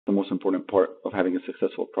the most important part of having a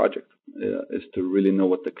successful project, is to really know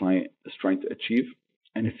what the client is trying to achieve.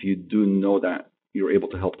 And if you do know that, you're able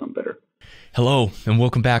to help them better. Hello, and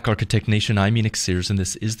welcome back, Architect Nation. I'm Enoch Sears, and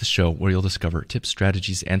this is the show where you'll discover tips,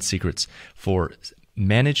 strategies, and secrets for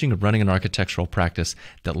managing and running an architectural practice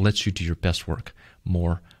that lets you do your best work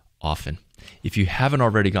more often. If you haven't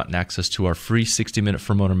already gotten access to our free 60-minute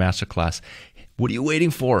Firm Owner Masterclass, what are you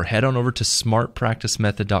waiting for? Head on over to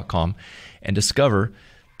smartpracticemethod.com and discover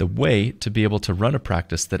the way to be able to run a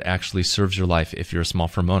practice that actually serves your life if you're a small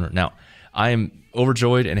firm owner. Now, I am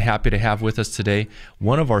overjoyed and happy to have with us today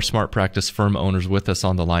one of our Smart Practice firm owners with us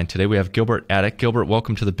on the line today. We have Gilbert Atick. Gilbert,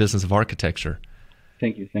 welcome to the business of architecture.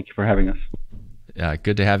 Thank you. Thank you for having us.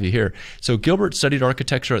 Good to have you here. So Gilbert studied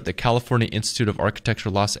architecture at the California Institute of Architecture,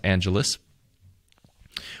 Los Angeles,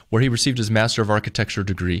 where he received his Master of Architecture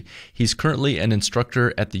degree. He's currently an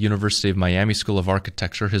instructor at the University of Miami School of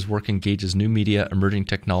Architecture. His work engages new media, emerging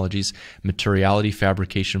technologies, materiality,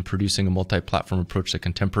 fabrication, producing a multi-platform approach to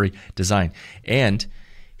contemporary design. And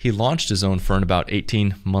he launched his own firm about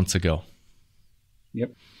 18 months ago.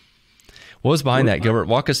 Yep. What was behind that, Gilbert?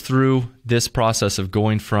 Walk us through this process of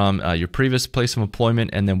going from your previous place of employment,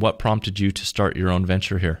 and then what prompted you to start your own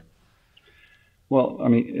venture here? Well, I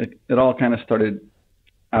mean, it all kind of started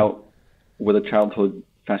out with a childhood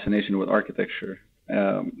fascination with architecture.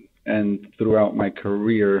 And throughout my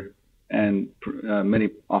career and many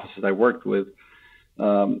offices I worked with,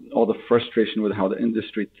 all the frustration with how the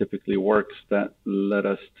industry typically works that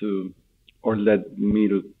led me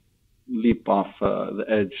to leap off the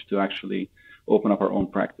edge to actually open up our own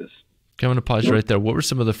practice. Okay, I'm going to pause you right there. What were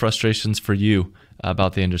some of the frustrations for you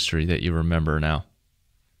about the industry that you remember now?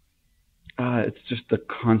 It's just the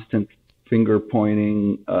constant finger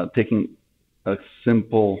pointing, taking a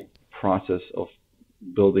simple process of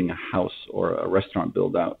building a house or a restaurant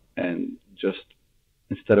build out, and just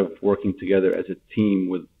instead of working together as a team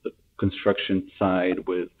with the construction side,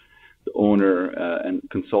 with the owner and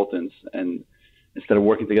consultants, and instead of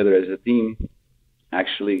working together as a team,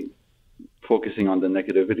 actually focusing on the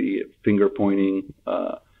negativity, finger pointing,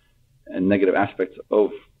 and negative aspects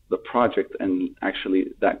of the project, and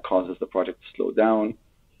actually that causes the project to slow down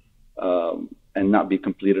and not be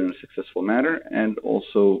completed in a successful manner. And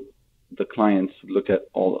also the clients look at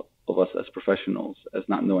all of us as professionals as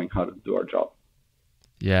not knowing how to do our job.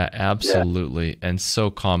 Yeah, absolutely. Yeah. And so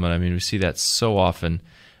common. I mean, we see that so often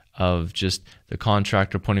of just the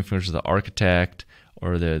contractor pointing fingers to the architect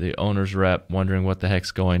or the owner's rep wondering what the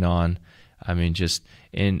heck's going on. I mean, just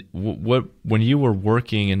when you were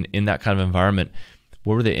working in that kind of environment,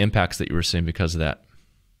 what were the impacts that you were seeing because of that?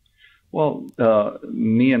 Well,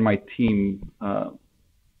 me and my team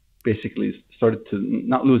basically started to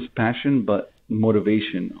not lose passion, but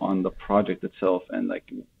motivation on the project itself. And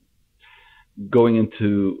like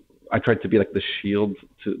I tried to be like the shield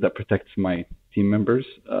that protects my team members,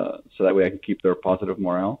 so that way I can keep their positive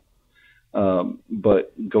morale.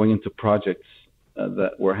 But going into projects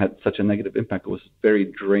that had such a negative impact, it was very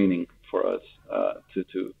draining for us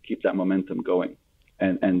to keep that momentum going,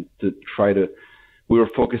 and to try to. We were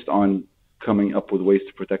focused on coming up with ways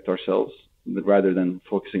to protect ourselves rather than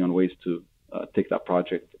focusing on ways to take that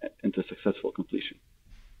project into successful completion.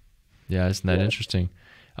 Yeah, isn't that interesting?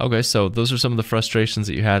 Okay, so those are some of the frustrations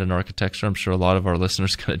that you had in architecture. I'm sure a lot of our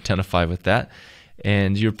listeners can identify with that.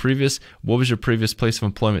 And what was your previous place of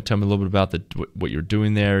employment? Tell me a little bit about what you're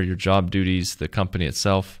doing there, your job duties, the company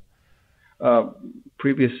itself.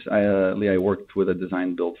 Previously, I worked with a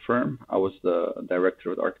design build firm. I was the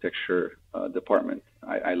director of the architecture department.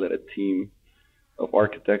 I led a team of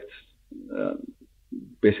architects.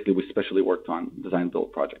 Basically, we specially worked on design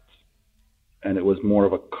build projects. And it was more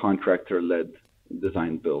of a contractor-led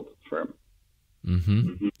design build firm. Mm-hmm.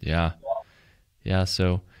 Mm-hmm. Yeah. Yeah,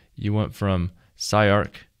 so you went from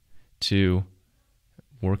SciArc to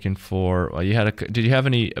working for, did you have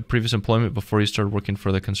any previous employment before you started working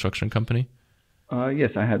for the construction company?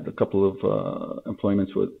 Yes, I had a couple of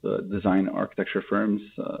employments with design architecture firms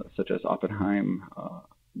such as Oppenheim,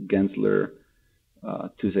 Gensler,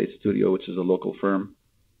 Tuesday Studio, which is a local firm.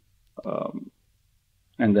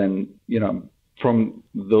 And then, from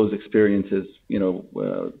those experiences,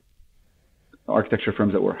 architecture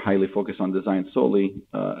firms that were highly focused on design solely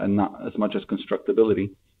and not as much as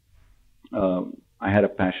constructability, I had a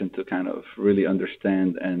passion to kind of really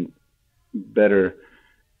understand and better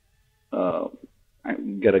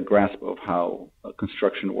get a grasp of how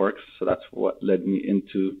construction works. So that's what led me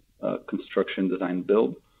into construction design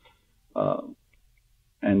build.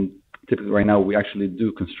 And typically right now we actually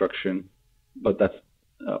do construction, but that's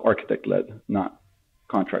architect-led, not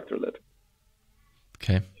contractor-led.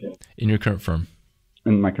 Okay. In your current firm?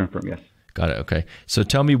 In my current firm, yes. Got it. Okay. So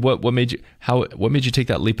tell me what made you take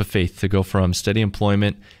that leap of faith to go from steady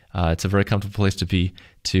employment, it's a very comfortable place to be,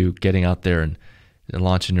 to getting out there and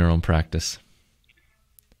launching your own practice?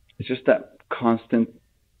 It's just that constant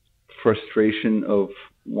frustration of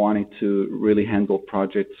wanting to really handle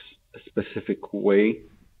projects a specific way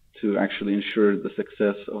to actually ensure the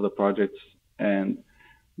success of the projects. And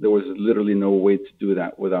there was literally no way to do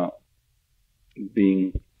that without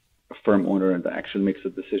being a firm owner that actually makes the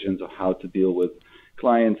decisions of how to deal with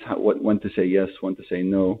clients, when to say yes, when to say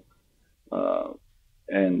no,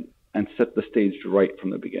 and set the stage right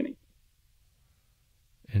from the beginning.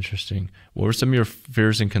 Interesting. What were some of your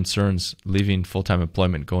fears and concerns leaving full-time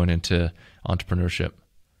employment, going into entrepreneurship?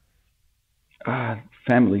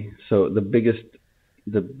 Family. So the biggest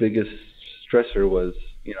stressor was,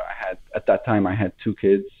 at that time I had 2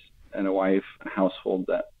 kids and a wife, a household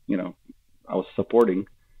that, I was supporting,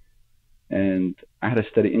 and I had a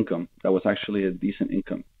steady income. That was actually a decent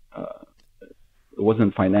income. It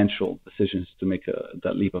wasn't financial decisions to make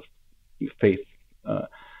that leap of faith. It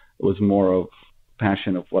was more of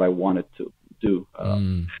passion of what I wanted to do.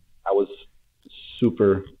 I was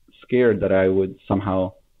super scared that I would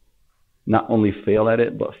somehow not only fail at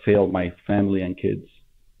it, but fail my family and kids,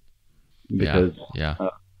 because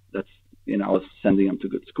that's, I was sending them to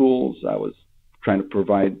good schools. I was trying to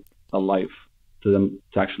provide a life to them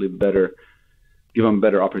to actually give them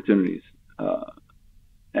better opportunities.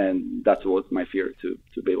 And that's what was my fear,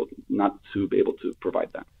 not to be able to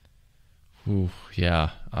provide that. Ooh,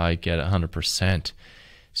 yeah, I get it 100%.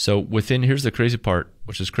 So here's the crazy part,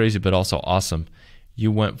 which is crazy, but also awesome.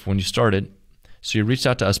 When you started, so you reached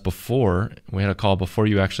out to us before, we had a call before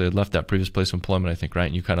you actually had left that previous place of employment, I think, right?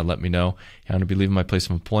 And you kind of let me know, hey, I'm going to be leaving my place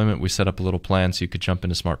of employment. We set up a little plan so you could jump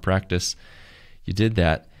into Smart Practice. You did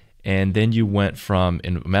that. And then you went from,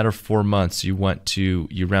 in a matter of 4 months, you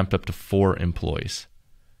ramped up to 4 employees.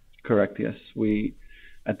 Correct, yes.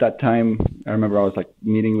 At that time, I remember I was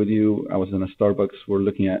meeting with you. I was in a Starbucks. We're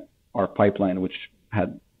looking at our pipeline, which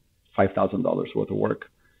had $5,000 worth of work.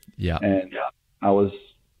 Yeah. And I was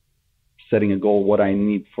setting a goal, what I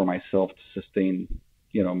need for myself to sustain,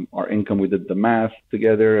 our income. We did the math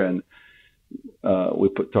together, and we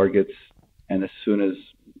put targets. And as soon as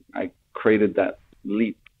I created that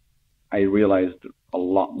leap, I realized a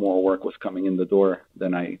lot more work was coming in the door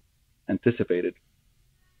than I anticipated.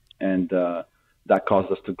 And that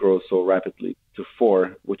caused us to grow so rapidly to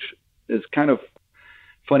 4, which is kind of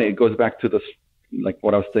funny. It goes back to this,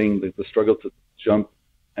 what I was saying, the struggle to jump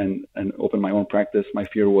and open my own practice. My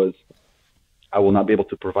fear was I will not be able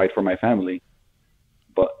to provide for my family.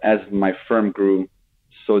 But as my firm grew,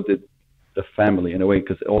 so did the family, in a way,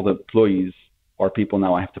 because all the employees are people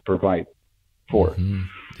now I have to provide for, and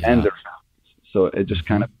their families. So it just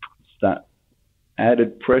kind of puts that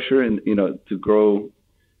added pressure and, to grow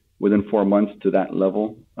within 4 months to that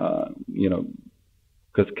level,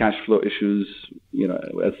 because cash flow issues,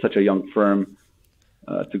 as such a young firm,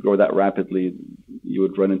 to grow that rapidly, you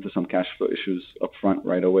would run into some cash flow issues up front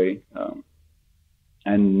right away.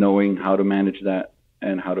 And knowing how to manage that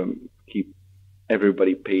and how to keep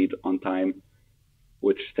everybody paid on time,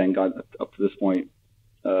 which thank God up to this point,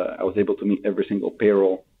 I was able to meet every single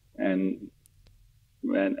payroll and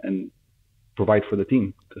provide for the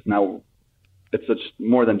team, because now it's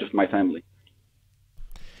more than just my family.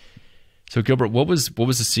 So Gilbert, what was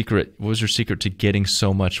the secret? What was your secret to getting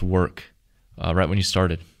so much work right when you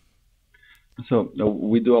started? So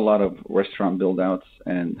we do a lot of restaurant build-outs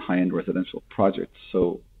and high-end residential projects.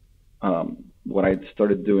 So what I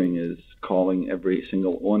started doing is calling every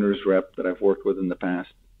single owner's rep that I've worked with in the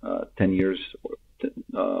past 10 years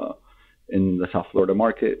in the South Florida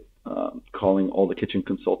market, calling all the kitchen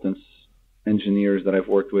consultants, engineers that I've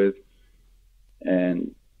worked with,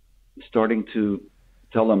 and starting to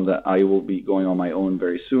tell them that I will be going on my own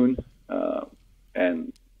very soon.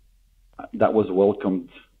 And that was welcomed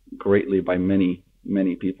greatly by many,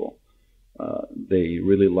 many people. They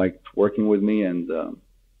really liked working with me and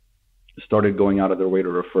started going out of their way to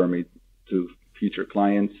refer me to future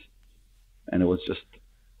clients. And it was just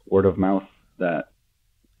word of mouth that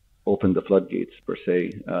opened the floodgates, per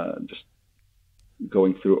se, just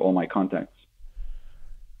going through all my contacts.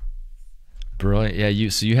 Brilliant. Yeah,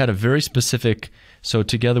 so you had a very specific, so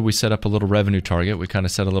together we set up a little revenue target. We kind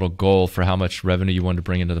of set a little goal for how much revenue you wanted to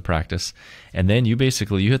bring into the practice. And then you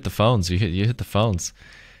hit the phones. You hit the phones.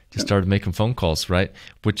 Just started making phone calls, right?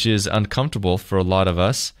 Which is uncomfortable for a lot of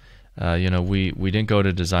us. We didn't go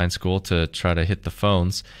to design school to try to hit the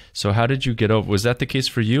phones. So how did you get over? Was that the case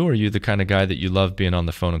for you, or are you the kind of guy that you love being on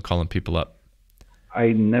the phone and calling people up?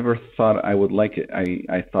 I never thought I would like it.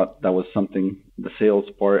 I thought that was something, the sales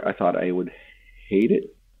part, I thought I would hate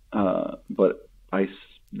it. But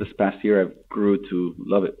this past year I've grew to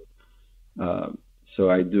love it. Uh, so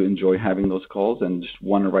I do enjoy having those calls, and just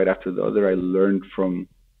one right after the other. I learned from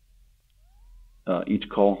each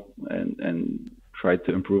call and tried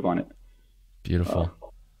to improve on it. Beautiful.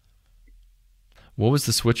 What was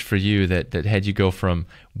the switch for you that had you go from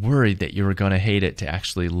worried that you were going to hate it to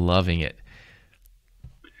actually loving it?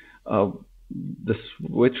 The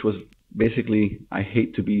switch was basically, I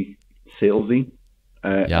hate to be salesy,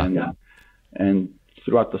 and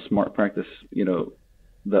throughout the smart practice,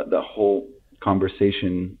 the whole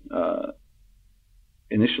conversation,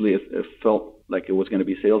 initially it felt like it was going to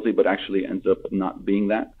be salesy, but actually ends up not being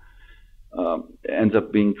that. It ends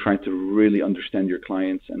up being trying to really understand your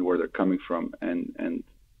clients and where they're coming from, and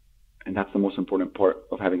that's the most important part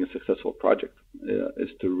of having a successful project, is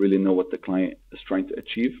to really know what the client is trying to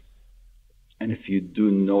achieve. And if you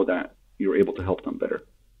do know that, you're able to help them better.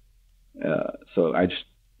 So I just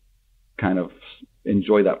kind of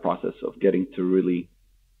enjoy that process of getting to really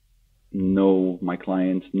know my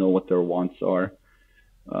clients, know what their wants are,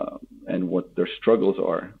 and what their struggles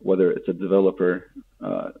are, whether it's a developer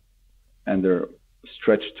and they're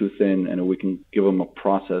stretched too thin, and we can give them a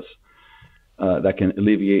process that can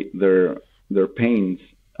alleviate their pains.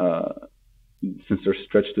 Since they're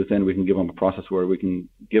stretched too thin, we can give them a process where we can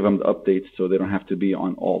give them the updates so they don't have to be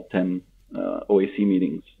on all 10 OAC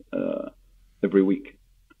meetings every week.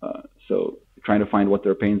 So trying to find what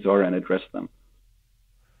their pains are and address them.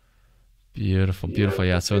 Beautiful, beautiful.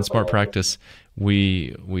 Yeah. So in Smart Practice,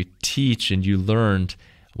 we teach, and you learned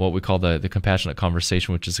what we call the compassionate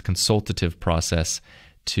conversation, which is a consultative process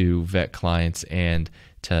to vet clients and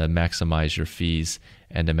to maximize your fees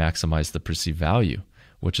and to maximize the perceived value,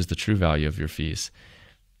 which is the true value of your fees.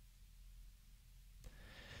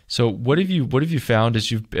 So what have you found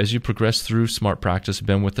as you progress through Smart Practice? You've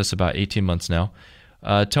been with us about 18 months now.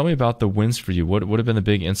 Tell me about the wins for you. What have been the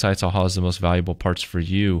big insights, ahas, the most valuable parts for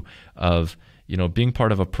you of being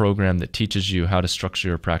part of a program that teaches you how to structure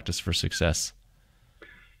your practice for success?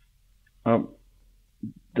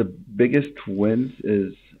 The biggest wins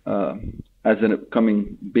is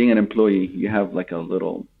being an employee, you have like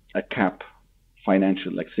a cap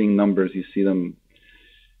financial, like seeing numbers, you see them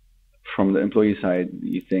from the employee side,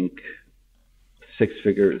 you think 6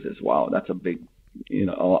 figures is, wow, that's a big, a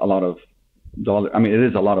lot of dollar. I mean, it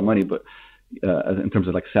is a lot of money, but in terms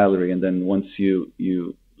of like salary. And then once you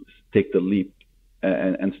take the leap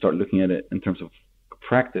and start looking at it in terms of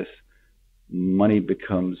practice, money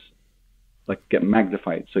becomes get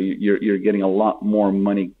magnified. So you're getting a lot more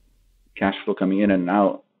money, cash flow coming in and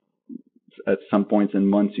out. At some points in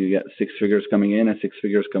months, you get 6 figures coming in and 6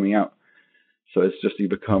 figures coming out. So it's just, you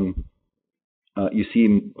become, you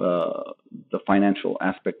see the financial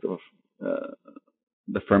aspect of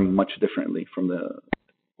the firm much differently from the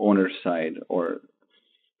owner's side or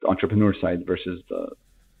the entrepreneur side versus the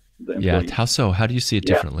employee. Yeah, how so? How do you see it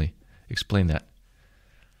differently? Explain that.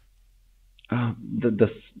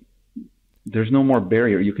 There's no more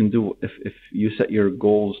barrier. You can do, if you set your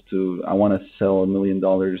goals to, I want to sell $1 million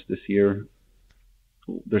this year,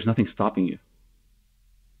 there's nothing stopping you.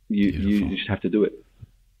 You just have to do it.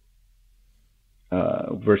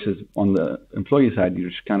 Versus on the employee side, you're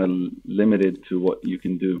just kind of limited to what you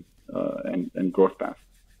can do and growth path.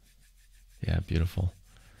 Yeah, beautiful.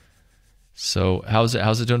 So how's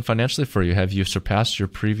it doing financially for you? Have you surpassed your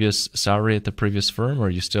previous salary at the previous firm, or are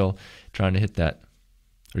you still trying to hit that?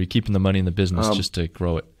 Or are you keeping the money in the business just to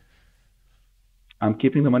grow it? I'm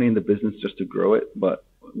keeping the money in the business just to grow it, but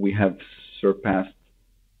we have surpassed,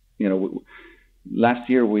 last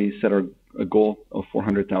year we set a goal of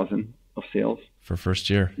 400,000 of sales. For first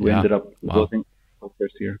year. We ended up closing for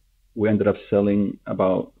first year. We ended up selling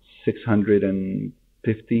about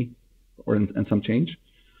 650 and some change.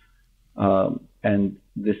 And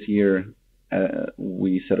this year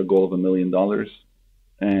we set a goal of $1 million,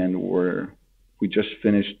 and we just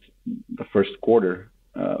finished the first quarter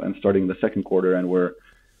and starting the second quarter, and we're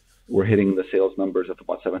hitting the sales numbers of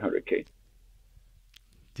about 700K.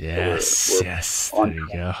 Yes, so yes, there you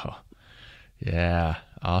go. Yeah,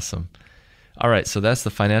 awesome. All right, so that's the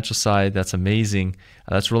financial side. That's amazing.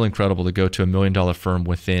 That's really incredible to go to $1 million firm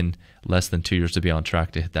within less than 2 years to be on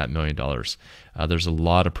track to hit that $1 million. There's a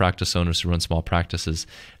lot of practice owners who run small practices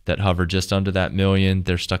that hover just under that million.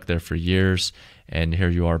 They're stuck there for years, and here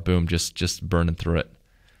you are, boom, just burning through it.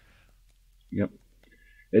 Yep,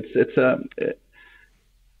 it's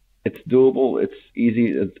doable. It's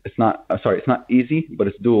easy. It's not easy, but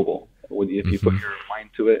it's doable. If you put your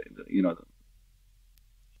mind to it,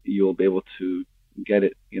 you'll be able to get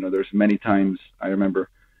it. There's many times I remember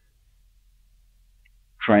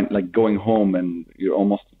going home and you're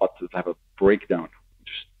almost about to have a breakdown.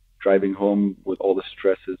 Just driving home with all the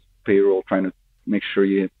stresses, payroll, trying to make sure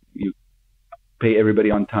you pay everybody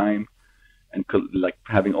on time, and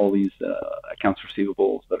having all these accounts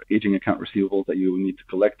receivables, that aging account receivables that you need to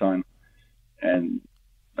collect on. And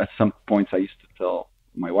at some points I used to tell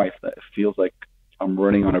my wife that it feels like I'm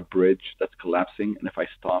running on a bridge that's collapsing, and if I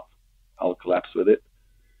stop, I'll collapse with it.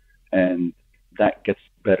 And that gets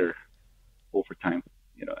better over time,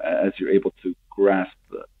 as you're able to grasp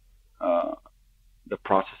the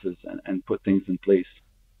processes and put things in place.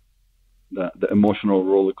 The emotional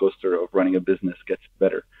roller coaster of running a business gets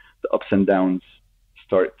better. The ups and downs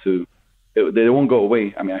they won't go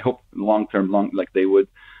away. I mean, I hope long term, like they would,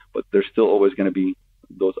 but there's still always going to be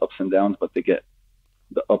those ups and downs, but the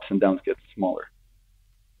ups and downs get smaller.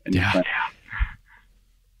 And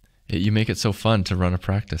you make it so fun to run a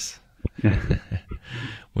practice.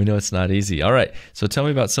 We know it's not easy. All right. So tell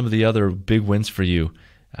me about some of the other big wins for you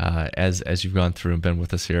as you've gone through and been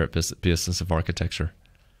with us here at Business of Architecture.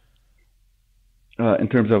 In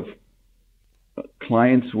terms of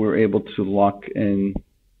clients, we're able to lock in,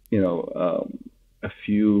 a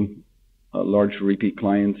few large repeat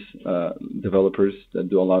clients, developers that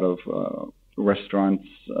do a lot of restaurants.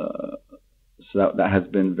 So that has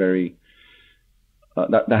been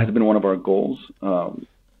that has been one of our goals,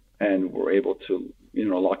 and we're able to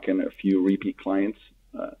lock in a few repeat clients.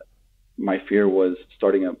 My fear was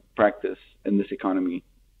starting a practice in this economy.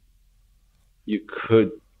 You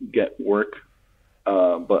could get work,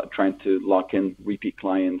 but trying to lock in repeat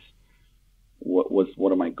clients was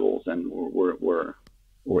one of my goals, and we're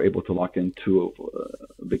able to lock in two of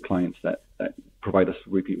big clients that provide us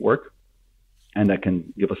repeat work, and that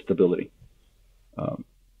can give us stability.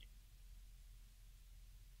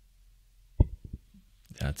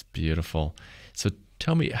 That's beautiful. So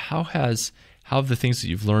tell me, how have the things that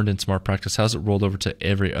you've learned in Smart Practice, how's it rolled over to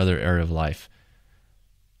every other area of life?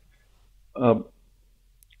 For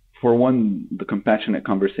one, the compassionate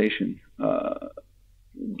conversation,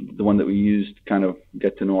 the one that we use to kind of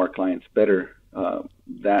get to know our clients better,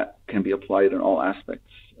 that can be applied in all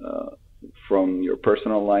aspects, from your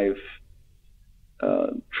personal life,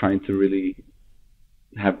 trying to really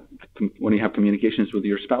when you have communications with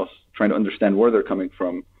your spouse, trying to understand where they're coming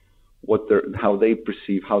from, how they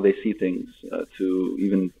perceive, how they see things, to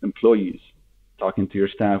even employees, talking to your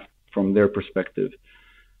staff from their perspective,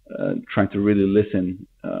 trying to really listen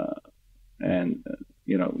and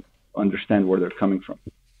understand where they're coming from,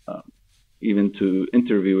 even to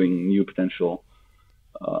interviewing new potential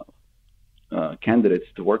candidates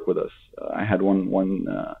to work with us. I had one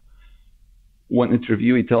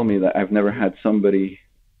interviewee tell me that I've never had somebody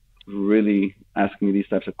really ask me these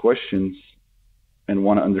types of questions and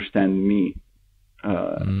want to understand me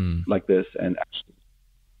like this, and actually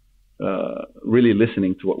really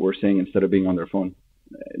listening to what we're saying instead of being on their phone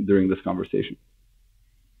during this conversation.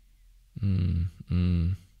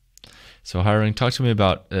 So hiring, talk to me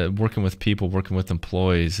about working with people, working with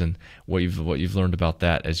employees, and what you've learned about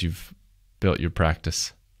that as you've built your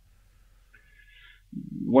practice.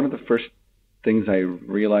 One of the first things I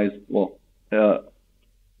realized,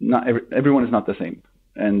 not everyone is not the same,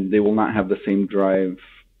 and they will not have the same drive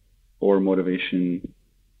or motivation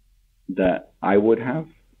that I would have,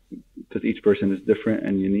 because each person is different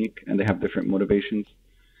and unique, and they have different motivations.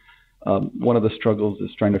 One of the struggles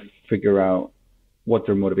is trying to figure out what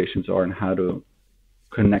their motivations are and how to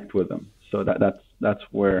connect with them. So that's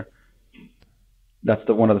one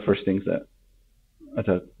of the first things that, as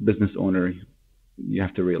a business owner, you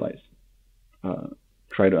have to realize.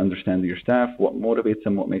 Try to understand your staff, what motivates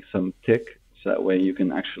them, what makes them tick, so that way you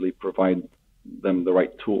can actually provide them the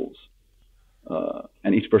right tools.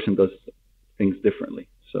 And each person does things differently,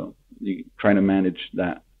 so you try to manage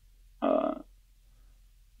that,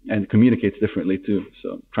 and communicates differently too.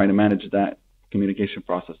 So trying to manage that communication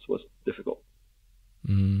process was difficult.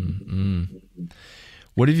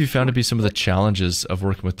 What have you found to be some of the challenges of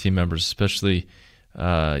working with team members, especially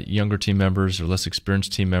younger team members or less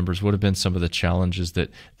experienced team members? What have been some of the challenges that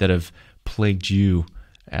have plagued you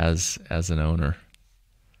as an owner?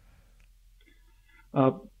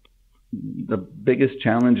 The biggest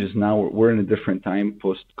challenge is now we're in a different time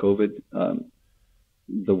post-COVID.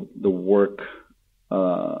 The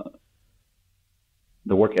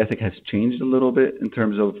work ethic has changed a little bit in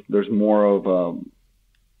terms of there's more of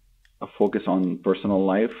a focus on personal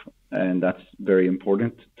life, and that's very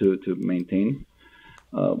important to maintain.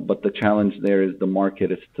 But the challenge there is the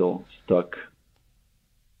market is still stuck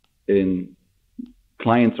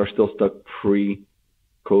clients are still stuck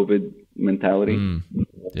COVID mentality,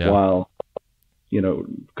 Yeah. while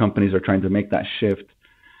companies are trying to make that shift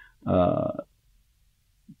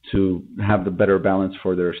to have the better balance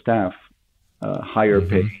for their staff, higher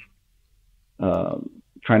pay,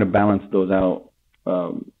 trying to balance those out.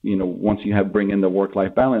 Once you bring in the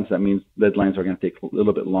work-life balance, that means deadlines are going to take a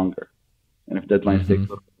little bit longer. And if deadlines take a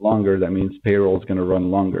little bit longer, that means payroll is going to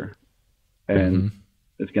run longer, and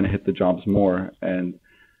it's going to hit the jobs more. And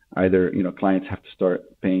either clients have to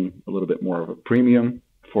start paying a little bit more of a premium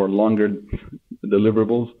for longer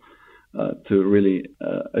deliverables to really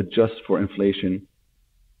adjust for inflation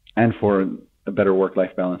and for a better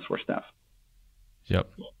work-life balance for staff.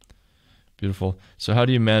 Yep. Beautiful. So how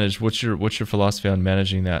do you manage? What's your philosophy on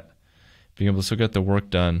managing that? Being able to still get the work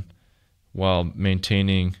done while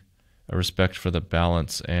maintaining a respect for the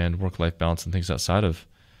balance and work-life balance and things outside of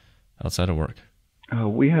work.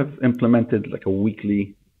 We have implemented like a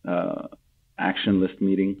weekly action list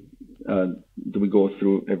meeting. We go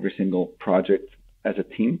through every single project as a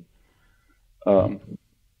team.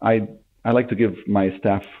 I like to give my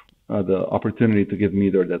staff the opportunity to give me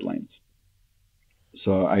their deadlines.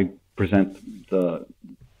 So I present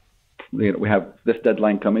we have this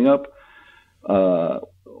deadline coming up,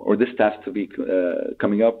 or this task to be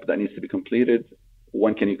coming up that needs to be completed.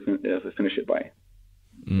 When can you finish it by?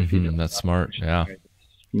 That's smart. Yeah.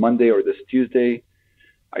 Monday or this Tuesday.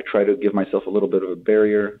 I try to give myself a little bit of a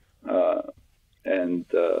barrier, and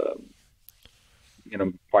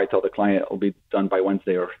I tell the client it'll be done by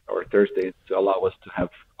Wednesday or Thursday to allow us to have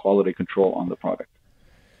quality control on the product.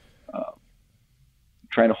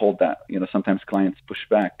 Trying to hold that. Sometimes clients push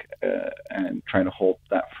back, and trying to hold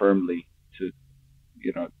that firmly to,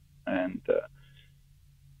 and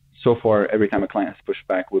so far every time a client has pushed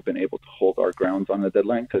back, we've been able to hold our grounds on the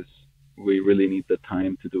deadline because we really need the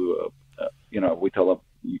time to do we tell them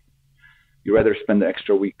you rather spend the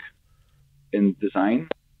extra week in design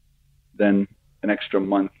than an extra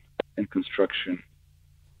month in construction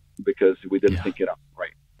because we didn't think it up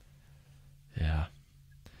right. Yeah.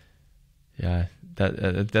 Yeah.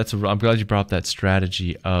 I'm glad you brought up that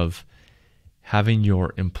strategy of having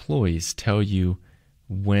your employees tell you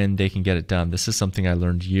when they can get it done. This is something I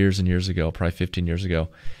learned years and years ago, probably 15 years ago.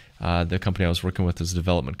 The company I was working with was a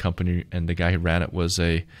development company, and the guy who ran it was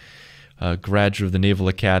a graduate of the Naval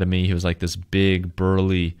Academy. He was like this big,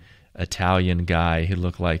 burly Italian guy. He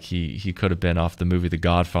looked like he could have been off the movie The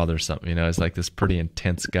Godfather or something. He's like this pretty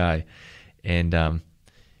intense guy. And,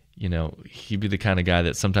 he'd be the kind of guy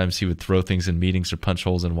that sometimes he would throw things in meetings or punch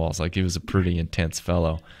holes in walls. Like he was a pretty intense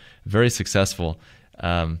fellow, very successful.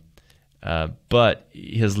 But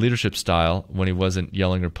his leadership style, when he wasn't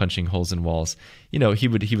yelling or punching holes in walls, he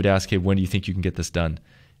would ask, hey, when do you think you can get this done?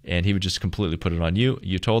 And he would just completely put it on you.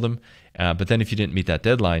 You told him. But then if you didn't meet that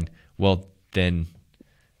deadline, well, then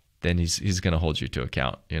he's going to hold you to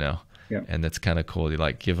account, Yeah. And that's kind of cool. You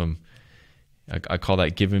like give him, I call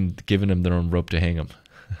that giving them their own rope to hang them.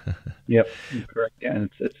 Yep, correct. Yeah, and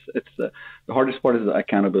it's the hardest part is the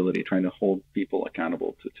accountability, trying to hold people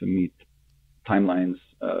accountable to meet timelines,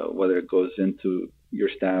 whether it goes into your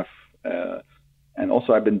staff, and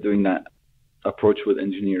also I've been doing that approach with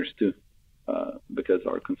engineers too, because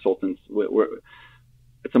our consultants,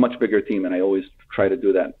 it's a much bigger team, and I always try to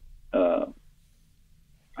do that.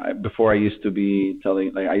 Before I used to be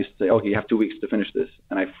telling, I used to say, okay, you have 2 weeks to finish this,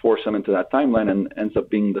 and I force them into that timeline, and ends up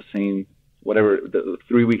being the same, whatever the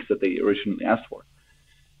 3 weeks that they originally asked for.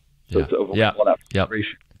 So to avoid all that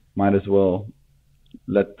frustration, might as well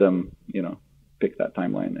let them, pick that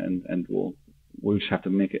timeline, and we'll just have to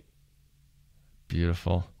make it.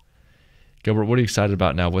 Beautiful. Gilbert, what are you excited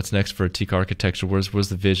about now? What's next for Atick Architecture? Where's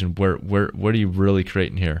the vision? What are you really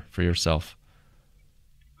creating here for yourself?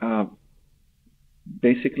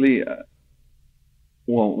 Basically,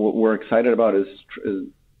 what we're excited about is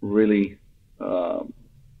really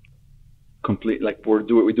complete. Like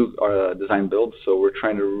we do our design build, so we're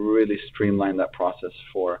trying to really streamline that process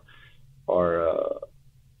for our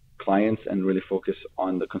clients and really focus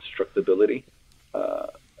on the constructability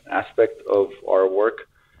aspect of our work.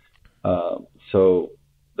 So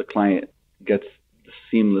the client gets the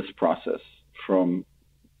seamless process from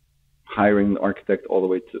hiring the architect all the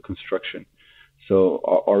way to construction. So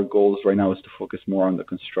our goals right now is to focus more on the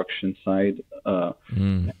construction side,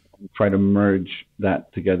 and try to merge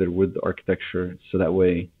that together with the architecture, so that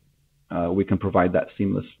way we can provide that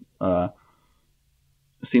seamless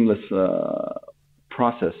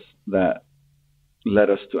process that led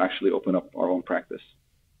us to actually open up our own practice.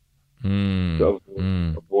 So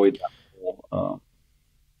avoid that whole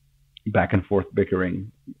back and forth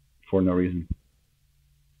bickering for no reason.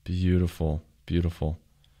 Beautiful.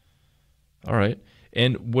 All right.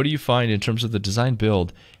 And what do you find in terms of the design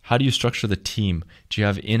build? How do you structure the team? Do you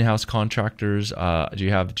have in-house contractors? Do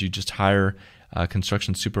you just hire a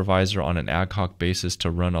construction supervisor on an ad hoc basis to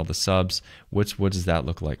run all the subs? What does that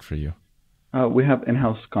look like for you? We have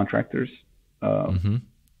in-house contractors,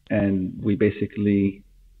 and we basically,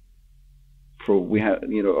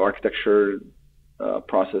 architecture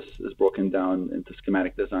process is broken down into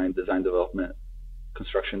schematic design, design development,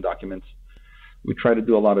 construction documents. We try to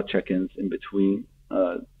do a lot of check-ins in between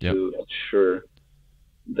to ensure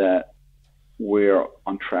that we're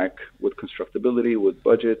on track with constructability, with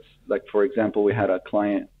budgets. Like, for example, we had a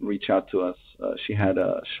client reach out to us. She had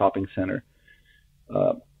a shopping center.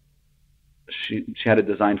 She had a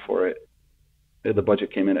design for it. The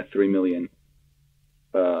budget came in at $3 million,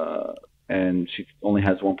 and she only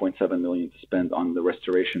has $1.7 million to spend on the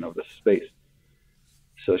restoration of the space.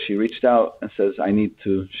 So she reached out and says, "I need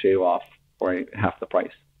to shave off or half the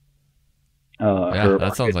price."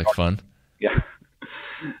 That sounds like fun. Yeah.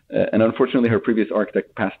 And unfortunately, her previous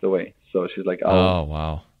architect passed away. So she's like,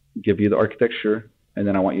 "I'll give you the architecture, and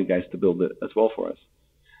then I want you guys to build it as well for us."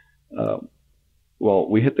 Well,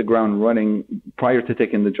 we hit the ground running. Prior to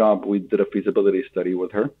taking the job, we did a feasibility study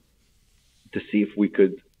with her to see if we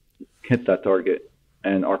could hit that target.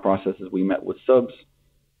 And our process is we met with subs.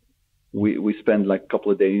 We spend like a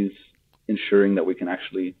couple of days ensuring that we can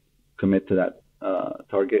actually commit to that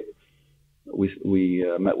target. We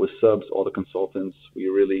met with subs, all the consultants. We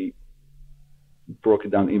really broke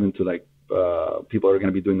it down even to like people are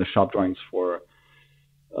going to be doing the shop drawings for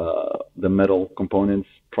the metal components,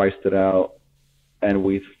 priced it out, and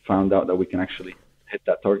we found out that we can actually hit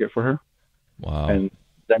that target for her. Wow. And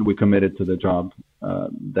then we committed to the job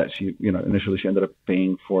that she, initially she ended up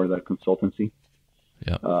paying for the consultancy.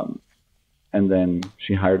 Yeah. And then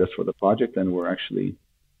she hired us for the project, and we're actually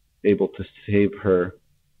able to save her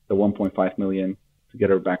the $1.5 million to get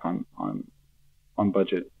her back on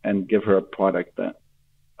budget and give her a product that,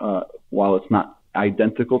 while it's not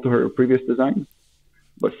identical to her previous design,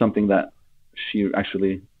 but something that she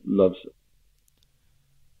actually loves.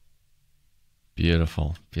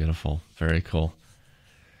 Beautiful, beautiful, very cool.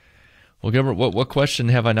 Well, Gilbert, what question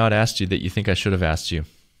have I not asked you that you think I should have asked you?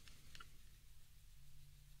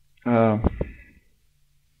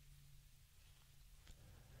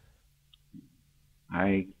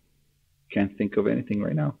 I can't think of anything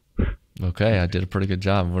right now. Okay, I did a pretty good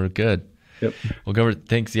job. We're good. Yep. Well, Gilbert,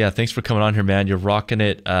 thanks. Yeah, thanks for coming on here, man. You're rocking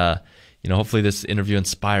it. Hopefully this interview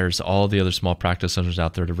inspires all the other small practice owners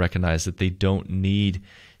out there to recognize that they don't need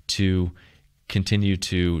to continue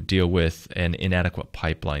to deal with an inadequate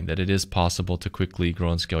pipeline, that it is possible to quickly grow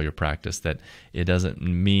and scale your practice, that it doesn't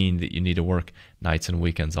mean that you need to work nights and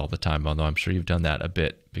weekends all the time, although I'm sure you've done that a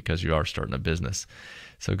bit because you are starting a business.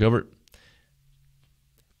 So, Gilbert,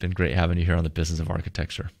 been great having you here on the Business of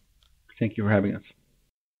Architecture. Thank you for having us.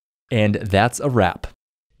 And that's a wrap.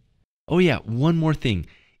 Oh yeah, one more thing.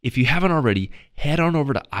 If you haven't already, head on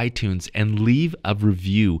over to iTunes and leave a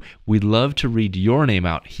review. We'd love to read your name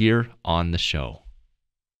out here on the show.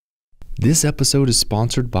 This episode is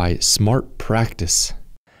sponsored by Smart Practice,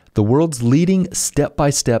 the world's leading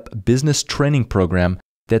step-by-step business training program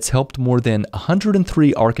that's helped more than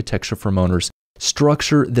 103 architecture firm owners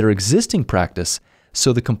structure their existing practice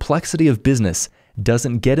so the complexity of business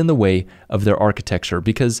doesn't get in the way of their architecture.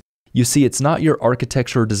 Because you see, it's not your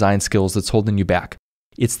architecture or design skills that's holding you back.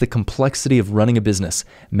 It's the complexity of running a business,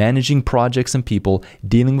 managing projects and people,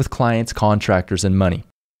 dealing with clients, contractors, and money.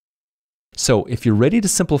 So if you're ready to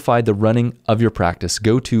simplify the running of your practice,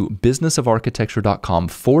 go to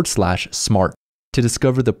businessofarchitecture.com/smart to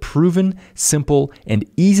discover the proven, simple, and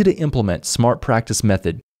easy to implement smart practice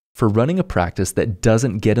method for running a practice that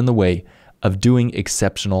doesn't get in the way of doing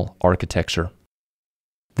exceptional architecture.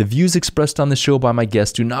 The views expressed on the show by my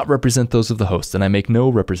guests do not represent those of the host, and I make no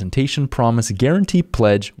representation, promise, guarantee,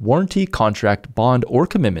 pledge, warranty, contract, bond, or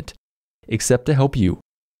commitment except to help you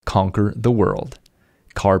conquer the world.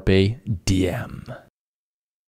 Carpe Diem.